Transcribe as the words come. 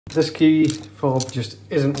This key fob just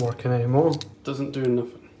isn't working anymore. Doesn't do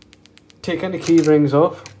nothing. Take any key rings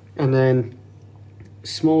off, and then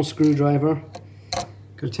small screwdriver.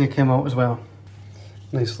 Gonna take him out as well.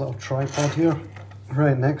 Nice little tripod here.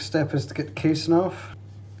 Right, next step is to get the casing off.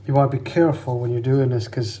 You want to be careful when you're doing this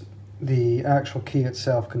because the actual key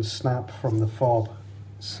itself can snap from the fob.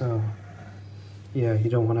 So yeah, you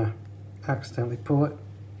don't want to accidentally pull it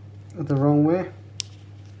the wrong way.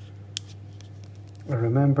 And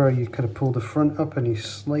remember, you kind of pull the front up and you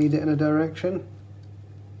slide it in a direction.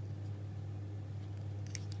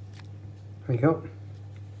 There you go.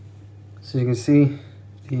 So you can see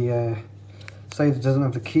the side that doesn't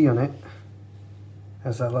have the key on it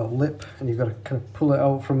has that little lip, and you've got to kind of pull it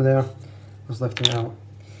out from there. I was lifting it out.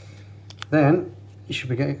 Then you should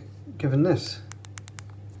be given this.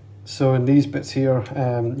 So in these bits here,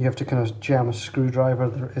 you have to kind of jam a screwdriver.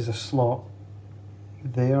 There is a slot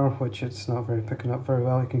there, which it's not very picking up very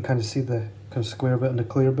well. You can kind of see the kind of square bit and the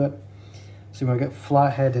clear bit. So you want to get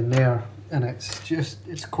flathead in there, and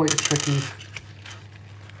it's quite a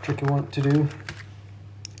tricky one to do.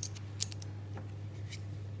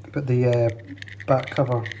 But the back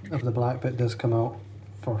cover of the black bit does come out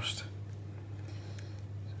first.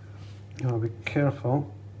 You want to be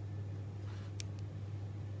careful.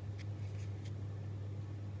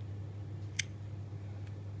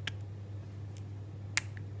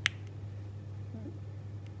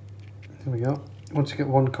 There we go. Once you get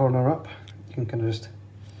one corner up, you can kind of just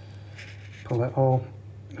pull it all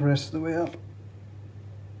the rest of the way up.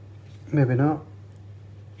 Maybe not.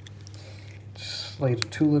 Just slide a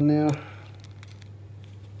tool in there.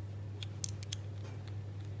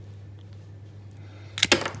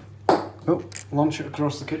 Oh, launch it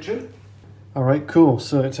across the kitchen. Alright, cool.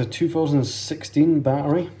 So it's a 2016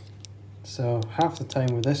 battery. So half the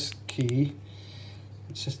time with this key,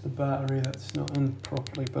 it's just the battery that's not in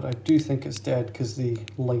properly, but I do think it's dead because the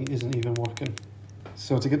light isn't even working.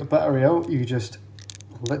 So to get the battery out, you just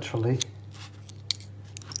literally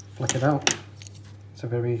flick it out. It's a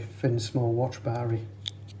very thin, small watch battery.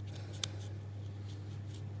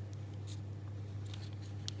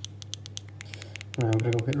 Now I'm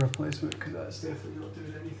going to go get a replacement because that's definitely not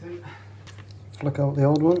doing anything. Flick out the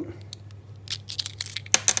old one.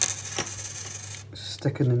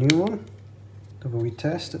 Stick in the new one. Have a wee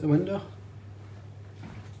test at the window.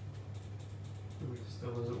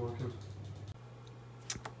 Still isn't working.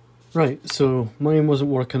 Right, so mine wasn't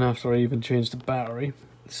working after I even changed the battery.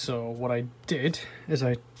 So what I did is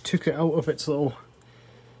I took it out of its little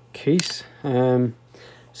case.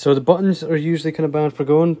 So the buttons are usually kind of bad for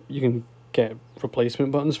going. You can get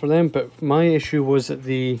replacement buttons for them, but my issue was that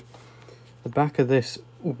the back of this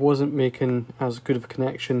wasn't making as good of a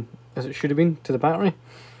connection as it should have been to the battery.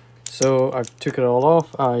 So I took it all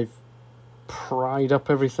off. I've pried up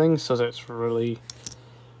everything so that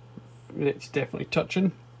it's definitely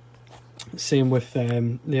touching. Same with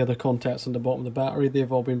the other contacts on the bottom of the battery,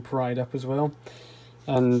 they've all been pried up as well.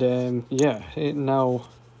 And yeah, it now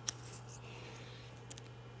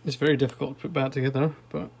it's very difficult to put back together,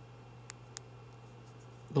 but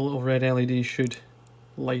the little red LED should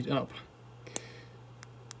light up.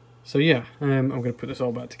 So yeah, I'm going to put this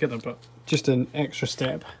all back together, but just an extra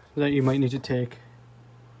step that you might need to take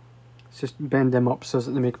is just bend them up so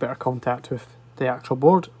that they make better contact with the actual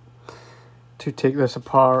board. To take this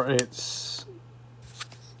apart, it's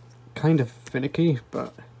kind of finicky,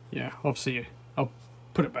 but yeah, obviously I'll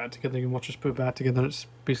put it back together. You can watch us put it back together, it's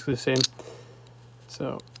basically the same.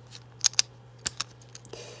 So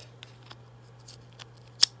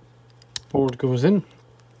board goes in,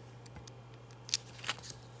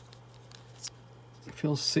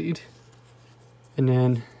 feels seated, and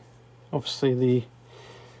then obviously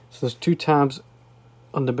so there's two tabs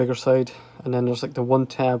on the bigger side, and then there's like the one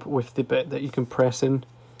tab with the bit that you can press in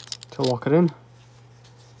to lock it in.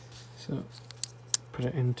 So put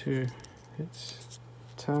it into its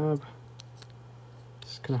tab.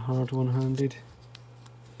 It's kind of hard one-handed.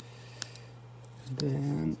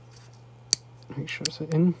 Then make sure it's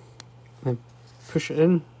in, then push it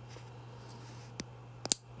in,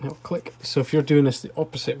 and it'll click. So if you're doing this the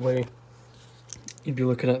opposite way, you'd be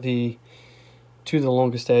looking at the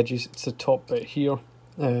longest edges. It's the top bit here.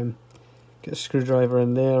 Get a screwdriver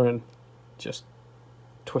in there and just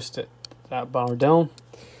twist that bar down,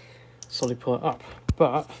 slowly pull it up.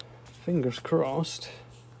 But fingers crossed,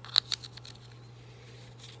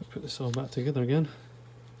 I'll put this all back together again.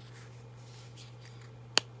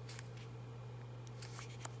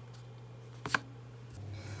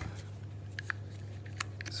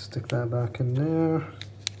 Stick that back in there.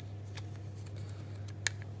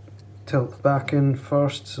 Tilt the back in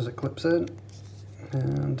first so it clips in.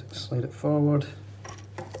 and slide it forward,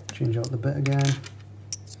 change out the bit again.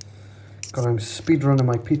 God, I'm speed running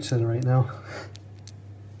my pizza right now.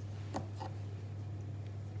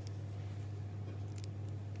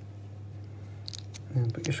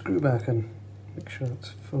 And put your screw back in, make sure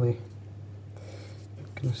it's fully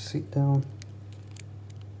going to seat down.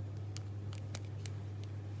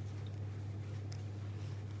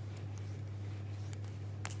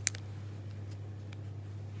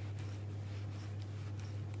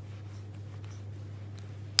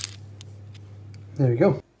 There we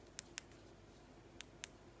go.